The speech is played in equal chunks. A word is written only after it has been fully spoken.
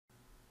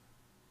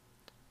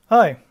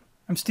Hi,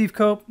 I'm Steve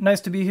Kopp.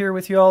 Nice to be here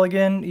with you all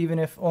again, even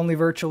if only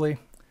virtually.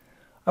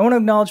 I want to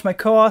acknowledge my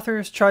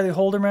co-authors, Charlie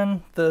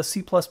Holderman, the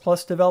C++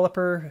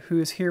 developer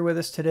who is here with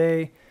us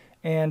today,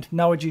 and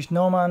Nawajish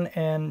Noman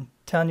and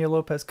Tanya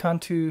Lopez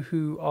Cantu,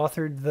 who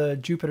authored the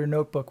Jupyter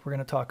notebook we're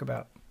going to talk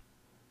about.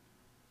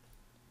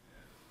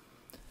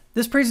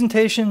 This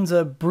presentation is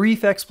a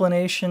brief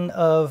explanation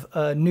of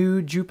a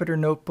new Jupyter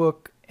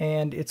notebook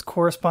and its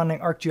corresponding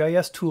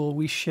ArcGIS tool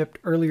we shipped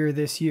earlier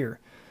this year.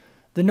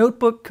 The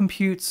notebook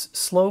computes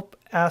slope,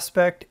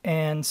 aspect,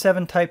 and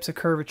 7 types of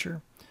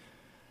curvature.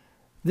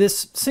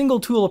 This single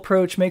tool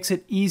approach makes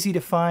it easy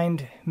to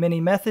find many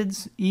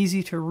methods,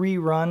 easy to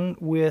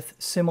rerun with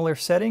similar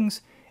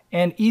settings,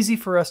 and easy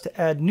for us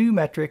to add new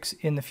metrics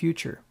in the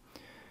future.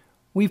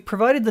 We've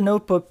provided the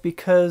notebook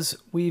because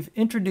we've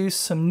introduced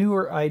some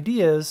newer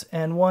ideas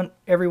and want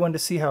everyone to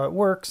see how it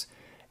works,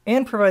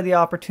 and provide the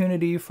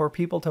opportunity for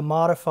people to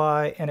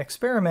modify and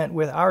experiment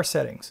with our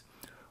settings,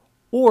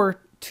 or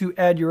to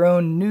add your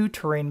own new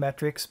terrain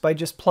metrics by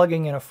just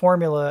plugging in a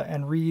formula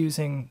and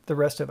reusing the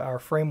rest of our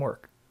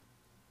framework.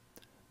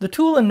 The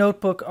tool and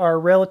notebook are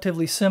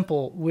relatively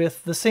simple,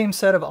 with the same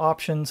set of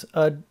options,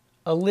 a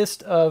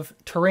list of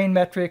terrain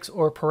metrics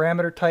or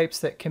parameter types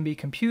that can be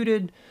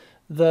computed,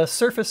 the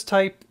surface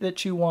type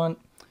that you want,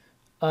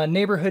 a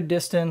neighborhood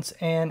distance,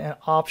 and an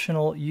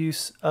optional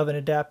use of an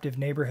adaptive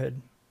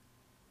neighborhood.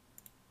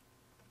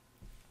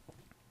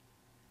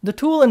 The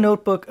tool and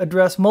notebook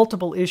address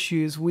multiple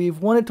issues we've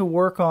wanted to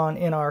work on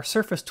in our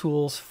surface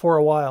tools for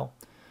a while,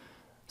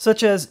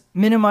 such as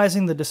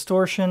minimizing the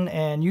distortion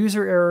and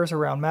user errors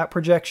around map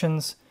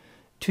projections,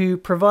 to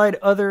provide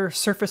other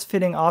surface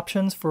fitting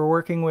options for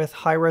working with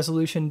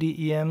high-resolution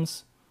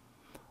DEMs.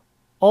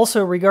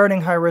 Also,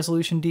 regarding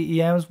high-resolution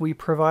DEMs, we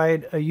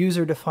provide a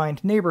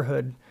user-defined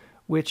neighborhood,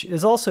 which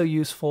is also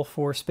useful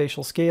for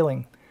spatial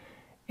scaling.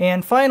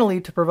 And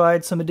finally, to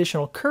provide some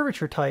additional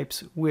curvature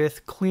types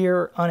with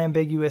clear,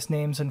 unambiguous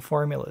names and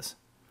formulas.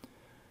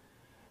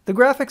 The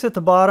graphics at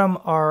the bottom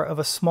are of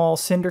a small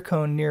cinder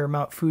cone near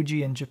Mount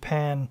Fuji in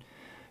Japan,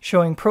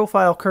 showing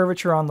profile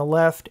curvature on the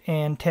left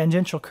and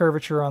tangential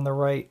curvature on the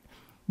right.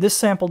 This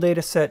sample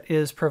data set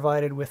is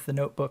provided with the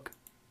notebook.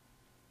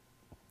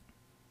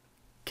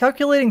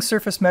 Calculating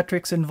surface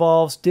metrics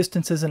involves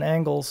distances and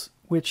angles,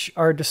 which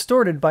are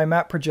distorted by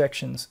map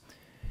projections.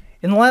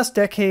 In the last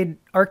decade,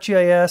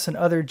 ArcGIS and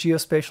other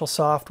geospatial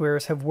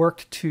softwares have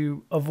worked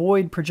to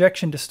avoid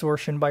projection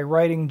distortion by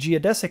writing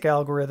geodesic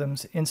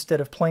algorithms instead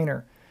of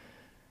planar.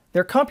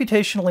 They're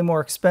computationally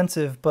more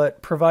expensive,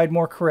 but provide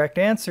more correct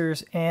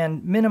answers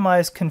and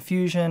minimize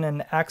confusion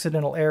and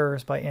accidental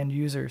errors by end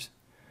users.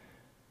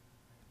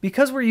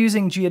 Because we're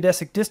using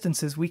geodesic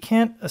distances, we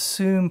can't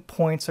assume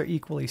points are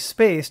equally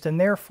spaced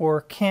and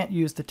therefore can't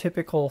use the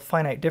typical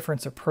finite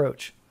difference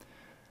approach.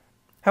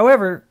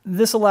 However,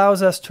 this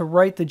allows us to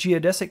write the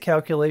geodesic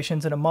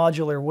calculations in a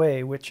modular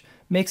way, which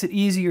makes it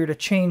easier to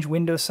change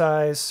window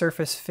size,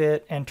 surface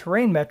fit, and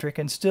terrain metric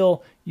and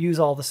still use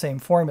all the same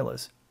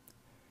formulas.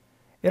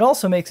 It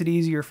also makes it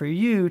easier for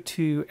you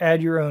to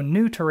add your own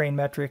new terrain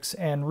metrics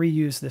and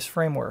reuse this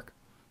framework.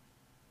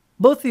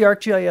 Both the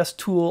ArcGIS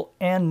tool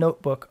and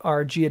notebook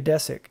are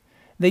geodesic.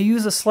 They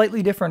use a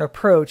slightly different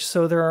approach,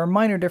 so there are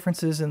minor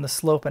differences in the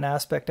slope and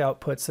aspect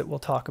outputs that we'll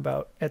talk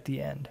about at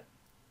the end.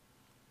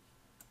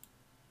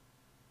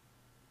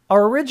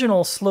 Our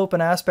original slope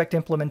and aspect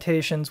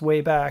implementations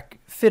way back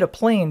fit a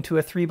plane to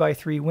a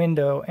 3x3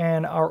 window,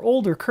 and our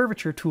older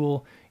curvature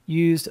tool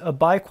used a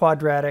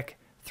biquadratic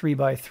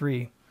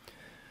 3x3.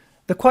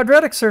 The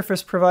quadratic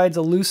surface provides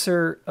a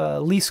looser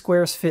least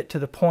squares fit to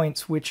the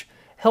points, which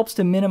helps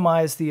to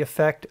minimize the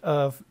effect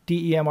of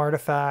DEM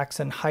artifacts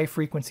and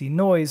high-frequency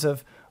noise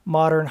of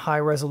modern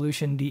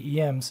high-resolution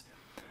DEMs.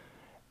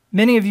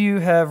 Many of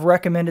you have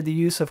recommended the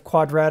use of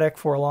quadratic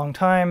for a long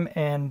time,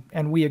 and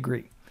we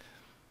agree.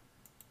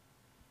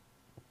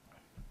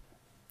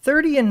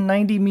 30 and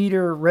 90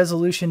 meter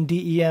resolution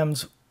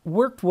DEMs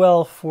worked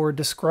well for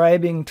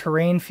describing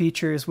terrain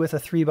features with a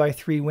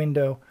 3x3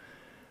 window,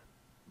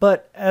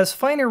 but as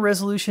finer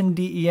resolution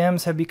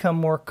DEMs have become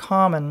more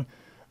common,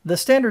 the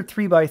standard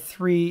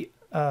 3x3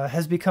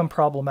 has become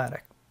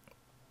problematic.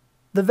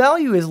 The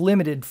value is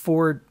limited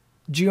for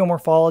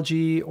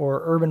geomorphology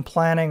or urban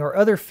planning or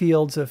other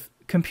fields of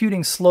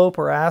computing slope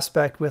or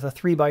aspect with a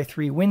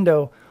 3x3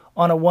 window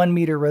on a 1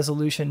 meter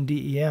resolution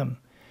DEM.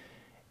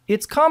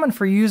 It's common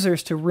for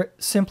users to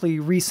simply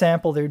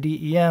resample their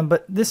DEM,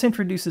 but this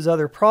introduces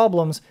other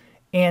problems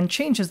and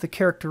changes the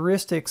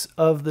characteristics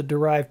of the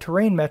derived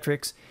terrain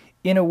metrics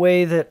in a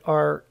way that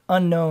are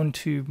unknown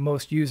to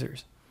most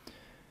users.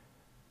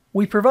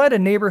 We provide a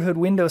neighborhood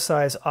window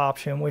size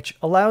option, which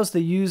allows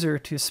the user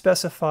to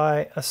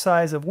specify a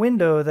size of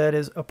window that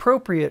is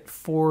appropriate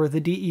for the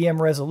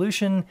DEM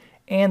resolution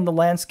and the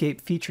landscape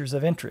features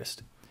of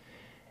interest.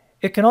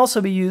 It can also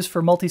be used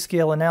for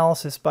multi-scale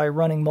analysis by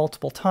running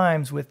multiple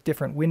times with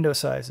different window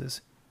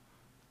sizes.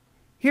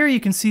 Here you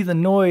can see the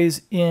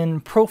noise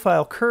in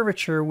profile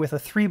curvature with a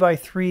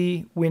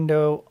 3x3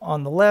 window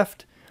on the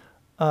left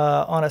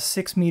on a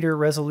 6 meter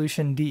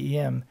resolution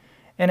DEM.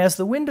 And as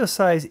the window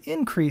size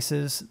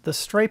increases, the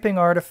striping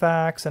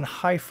artifacts and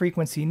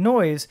high-frequency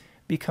noise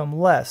become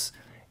less,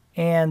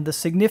 and the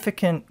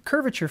significant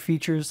curvature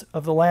features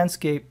of the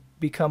landscape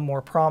become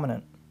more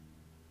prominent.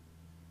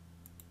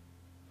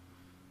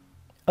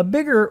 A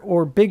bigger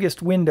or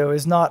biggest window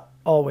is not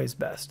always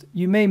best.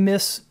 You may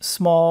miss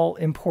small,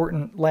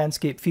 important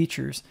landscape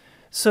features,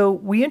 so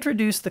we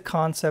introduced the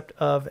concept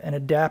of an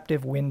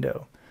adaptive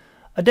window.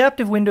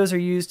 Adaptive windows are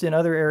used in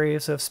other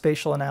areas of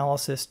spatial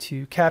analysis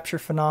to capture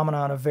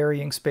phenomena of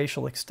varying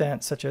spatial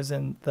extent, such as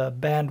in the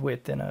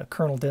bandwidth in a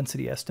kernel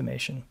density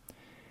estimation.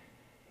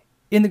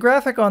 In the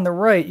graphic on the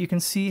right, you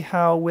can see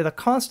how with a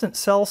constant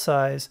cell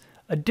size,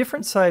 a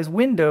different size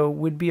window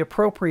would be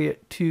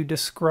appropriate to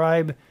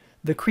describe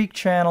the creek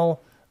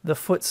channel, the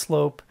foot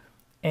slope,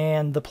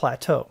 and the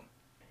plateau.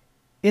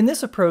 In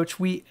this approach,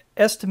 we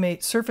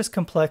estimate surface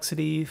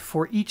complexity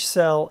for each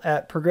cell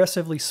at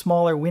progressively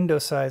smaller window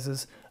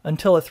sizes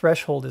until a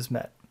threshold is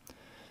met.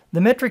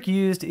 The metric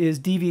used is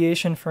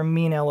deviation from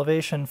mean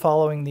elevation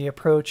following the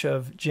approach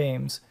of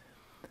James.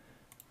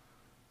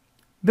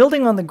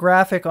 Building on the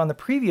graphic on the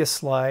previous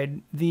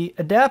slide, the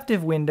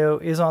adaptive window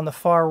is on the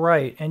far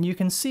right, and you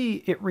can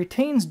see it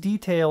retains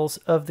details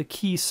of the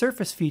key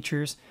surface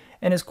features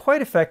and is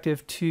quite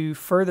effective to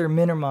further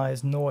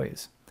minimize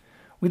noise.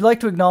 We'd like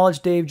to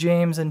acknowledge Dave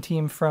James and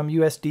team from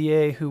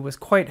USDA, who was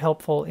quite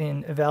helpful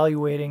in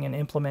evaluating and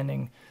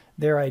implementing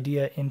their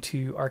idea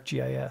into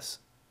ArcGIS.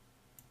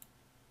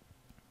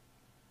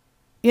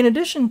 In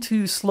addition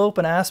to slope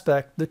and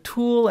aspect, the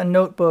tool and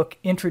notebook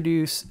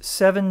introduce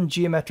 7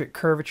 geometric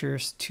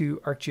curvatures to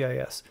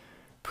ArcGIS.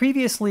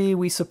 Previously,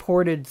 we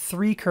supported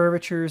 3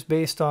 curvatures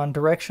based on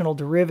directional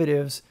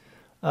derivatives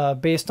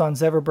based on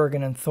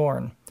Zeverbergen and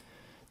Thorne.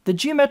 The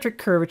geometric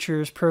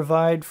curvatures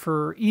provide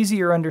for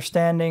easier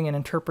understanding and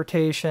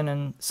interpretation,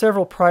 and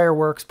several prior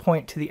works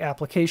point to the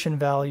application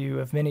value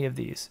of many of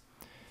these.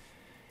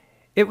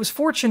 It was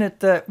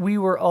fortunate that we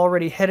were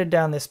already headed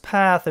down this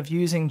path of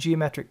using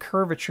geometric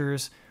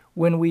curvatures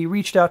when we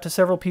reached out to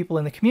several people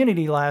in the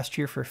community last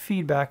year for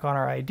feedback on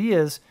our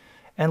ideas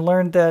and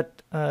learned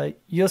that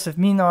Josef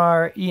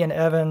Minar, Ian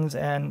Evans,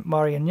 and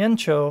Marian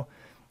Jencho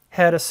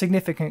had a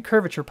significant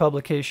curvature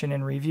publication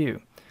in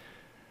review.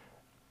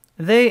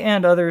 They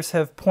and others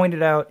have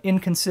pointed out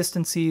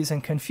inconsistencies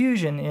and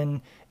confusion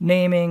in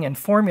naming and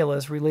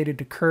formulas related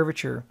to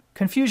curvature,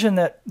 confusion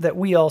that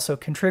we also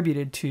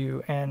contributed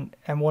to and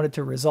wanted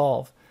to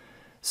resolve.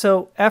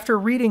 So after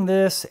reading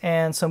this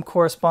and some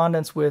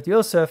correspondence with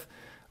Josef,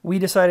 we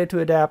decided to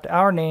adapt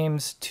our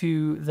names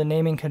to the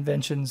naming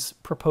conventions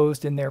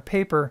proposed in their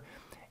paper,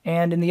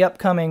 and in the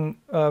upcoming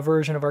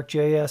version of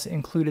ArcGIS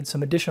included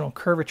some additional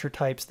curvature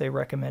types they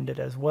recommended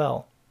as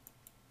well.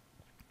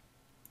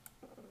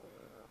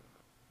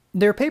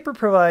 Their paper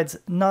provides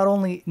not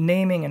only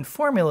naming and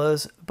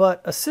formulas,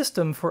 but a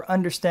system for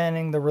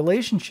understanding the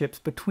relationships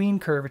between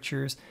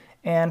curvatures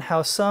and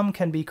how some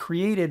can be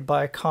created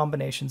by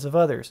combinations of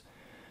others.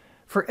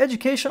 For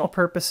educational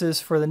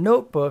purposes for the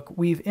notebook,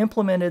 we've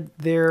implemented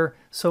their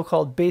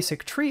so-called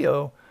basic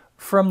trio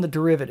from the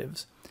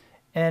derivatives.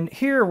 And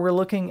here we're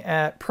looking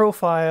at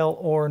profile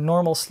or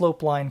normal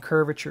slope line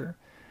curvature.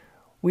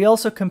 We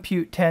also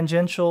compute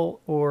tangential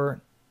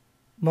or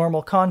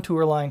normal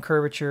contour line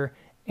curvature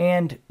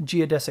and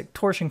geodesic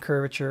torsion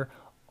curvature,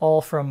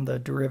 all from the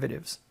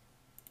derivatives.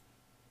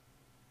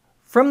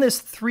 From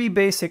this 3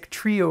 basic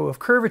trio of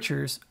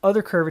curvatures,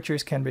 other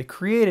curvatures can be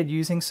created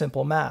using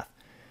simple math.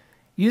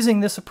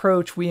 Using this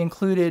approach, we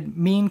included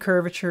mean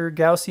curvature,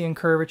 Gaussian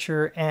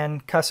curvature,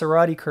 and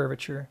Casarati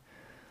curvature.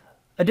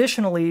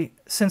 Additionally,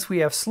 since we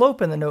have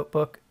slope in the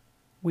notebook,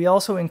 we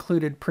also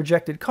included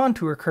projected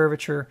contour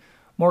curvature,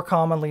 more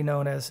commonly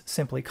known as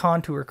simply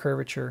contour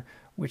curvature,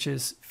 which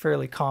is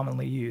fairly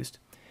commonly used.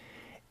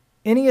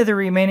 Any of the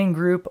remaining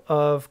group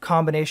of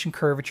combination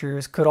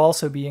curvatures could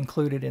also be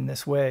included in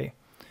this way.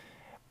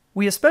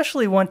 We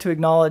especially want to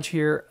acknowledge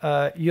here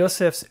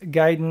Josef's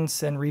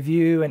guidance and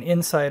review and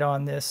insight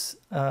on this,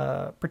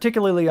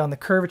 particularly on the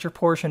curvature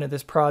portion of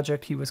this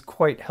project. He was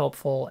quite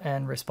helpful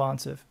and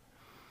responsive.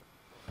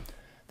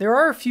 There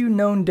are a few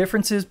known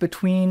differences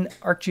between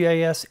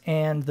ArcGIS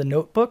and the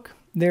notebook.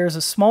 There's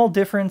a small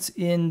difference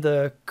in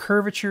the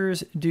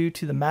curvatures due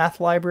to the math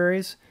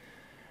libraries.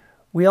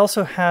 We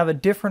also have a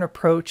different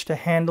approach to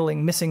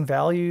handling missing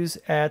values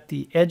at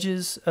the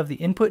edges of the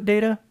input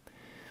data.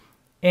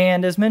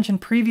 And as mentioned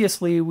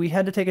previously, we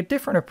had to take a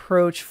different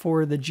approach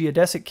for the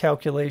geodesic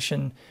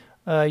calculation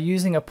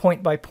using a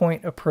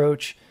point-by-point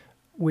approach,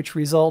 which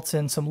results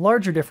in some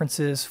larger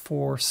differences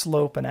for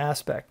slope and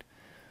aspect.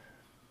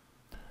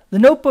 The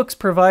notebook's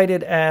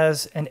provided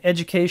as an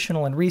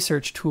educational and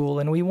research tool,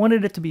 and we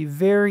wanted it to be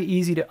very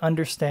easy to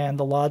understand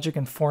the logic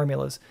and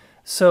formulas,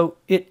 so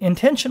it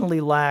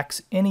intentionally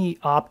lacks any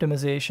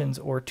optimizations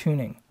or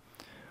tuning.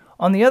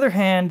 On the other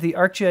hand, the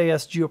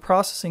ArcGIS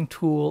geoprocessing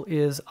tool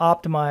is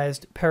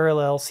optimized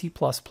parallel C++.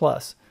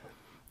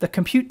 The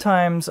compute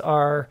times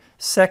are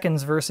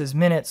seconds versus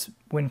minutes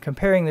when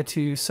comparing the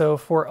two, so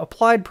for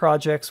applied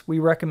projects, we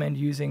recommend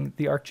using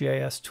the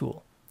ArcGIS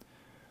tool.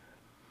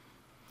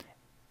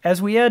 As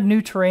we add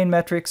new terrain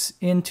metrics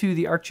into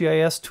the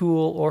ArcGIS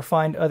tool or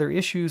find other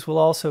issues, we'll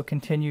also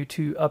continue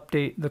to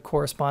update the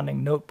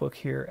corresponding notebook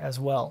here as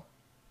well.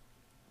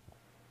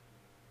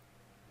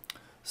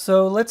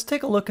 So let's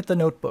take a look at the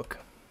notebook.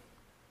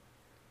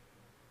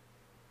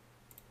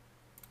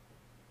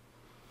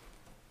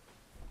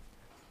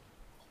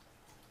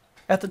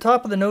 At the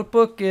top of the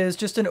notebook is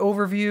just an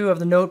overview of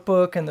the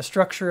notebook and the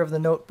structure of the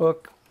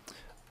notebook,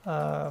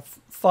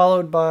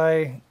 followed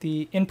by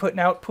the input and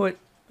output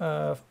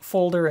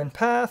folder and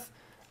path,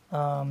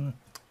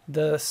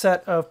 the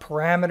set of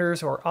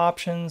parameters or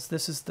options.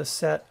 This is the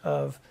set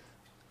of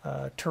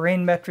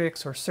terrain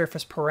metrics or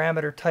surface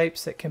parameter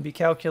types that can be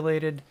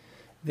calculated,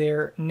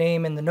 their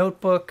name in the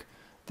notebook,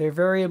 their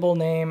variable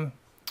name,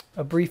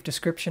 a brief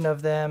description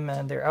of them,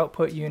 and their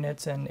output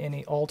units and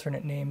any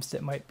alternate names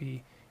that might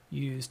be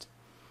used.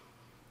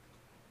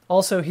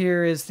 Also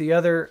here is the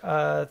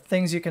other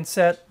things you can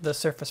set, the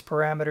surface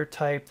parameter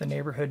type, the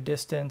neighborhood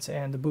distance,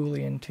 and the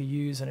Boolean to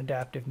use an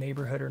adaptive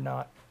neighborhood or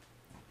not.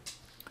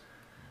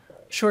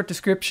 Short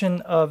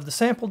description of the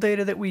sample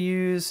data that we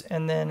use,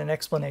 and then an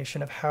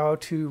explanation of how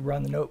to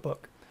run the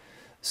notebook.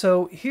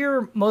 So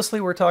here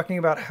mostly we're talking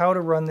about how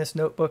to run this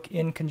notebook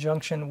in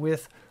conjunction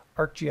with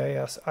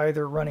ArcGIS,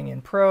 either running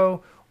in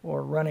Pro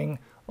or running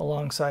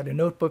alongside a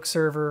notebook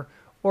server,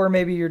 or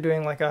maybe you're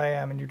doing like I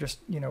am and you're just,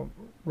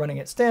 running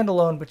it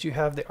standalone, but you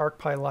have the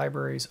ArcPy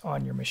libraries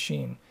on your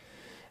machine.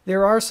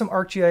 There are some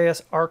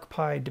ArcGIS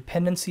ArcPy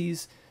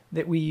dependencies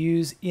that we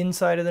use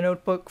inside of the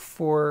notebook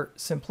for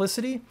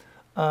simplicity,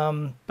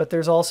 but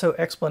there's also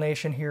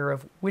explanation here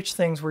of which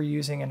things we're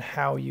using and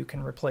how you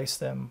can replace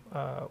them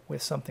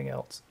with something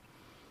else.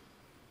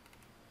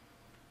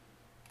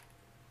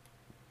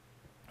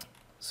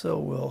 So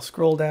we'll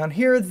scroll down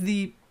here.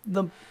 The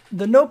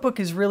notebook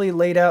is really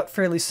laid out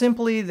fairly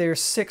simply. There's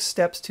 6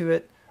 steps to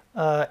it,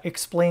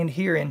 explained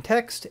here in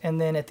text, and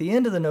then at the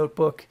end of the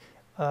notebook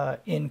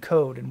in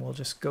code, and we'll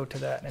just go to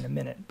that in a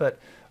minute. But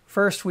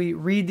first we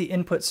read the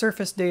input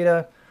surface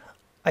data,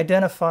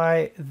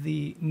 identify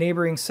the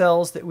neighboring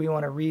cells that we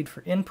want to read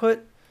for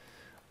input,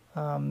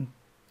 do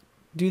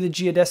the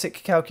geodesic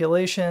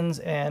calculations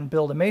and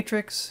build a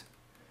matrix,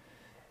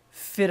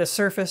 fit a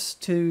surface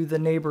to the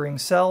neighboring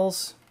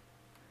cells,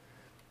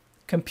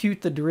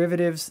 compute the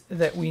derivatives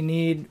that we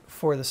need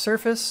for the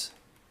surface,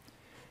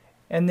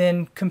 and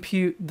then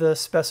compute the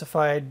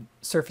specified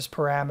surface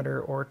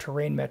parameter or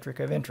terrain metric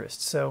of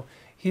interest. So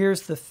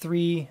here's the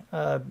 3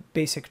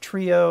 basic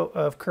trio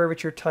of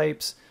curvature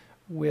types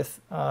with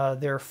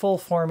their full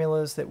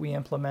formulas that we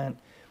implement,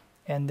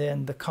 and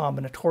then the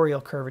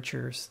combinatorial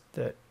curvatures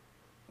that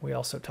we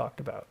also talked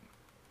about.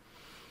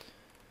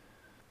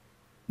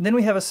 Then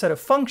we have a set of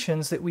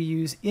functions that we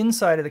use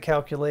inside of the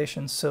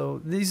calculations.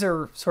 So these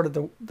are sort of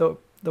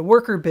the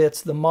worker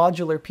bits, the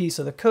modular piece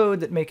of the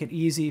code that make it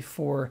easy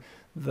for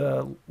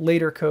the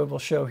later code we'll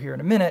show here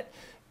in a minute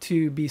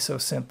to be so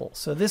simple.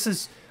 So this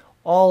is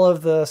all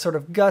of the sort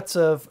of guts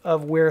of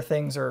where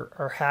things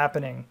are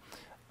happening.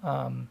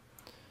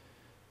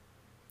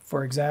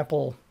 For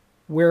example,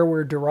 where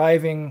we're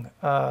deriving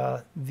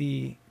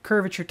the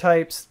curvature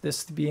types,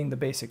 this being the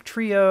basic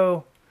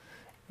trio,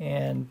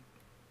 and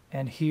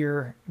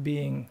here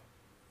being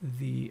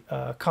the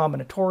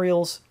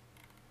combinatorials,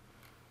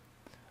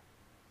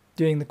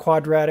 doing the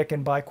quadratic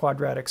and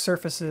biquadratic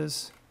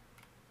surfaces,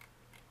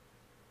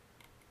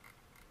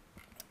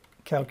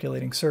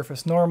 calculating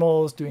surface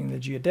normals, doing the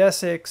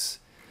geodesics,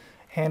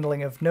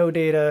 handling of no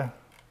data,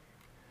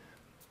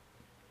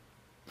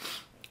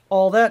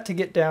 all that to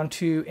get down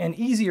to an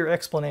easier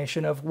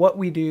explanation of what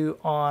we do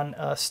on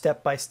a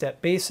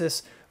step-by-step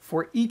basis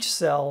for each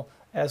cell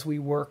as we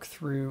work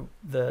through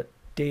the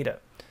data.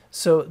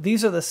 So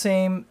these are the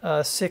same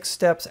 6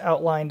 steps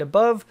outlined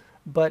above,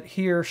 but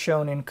here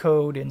shown in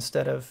code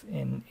instead of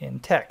in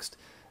text.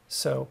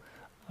 So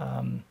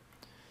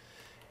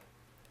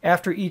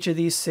after each of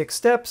these 6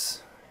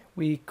 steps,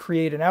 we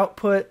create an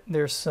output.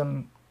 There's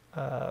some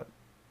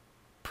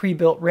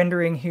pre-built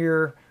rendering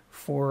here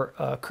for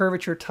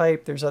curvature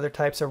type. There's other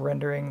types of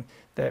rendering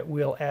that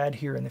we'll add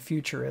here in the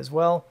future as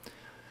well.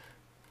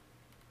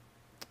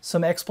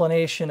 Some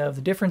explanation of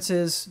the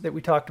differences that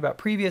we talked about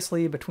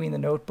previously between the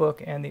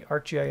notebook and the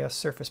ArcGIS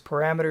Surface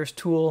Parameters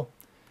tool.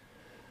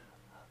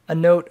 A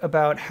note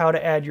about how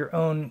to add your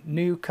own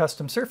new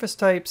custom surface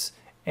types,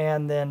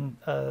 and then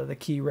the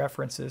key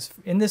references.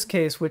 In this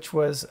case, which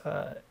was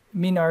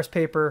Minar's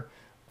paper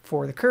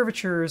for the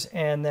curvatures,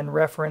 and then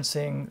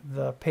referencing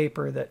the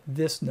paper that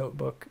this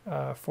notebook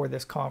for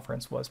this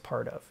conference was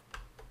part of.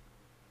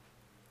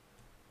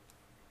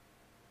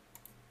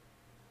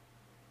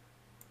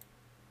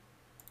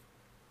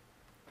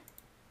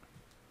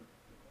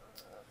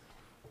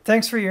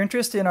 Thanks for your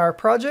interest in our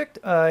project.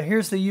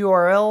 Here's the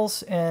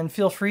URLs, and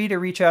feel free to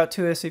reach out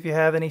to us if you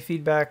have any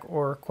feedback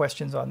or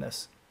questions on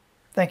this.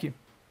 Thank you.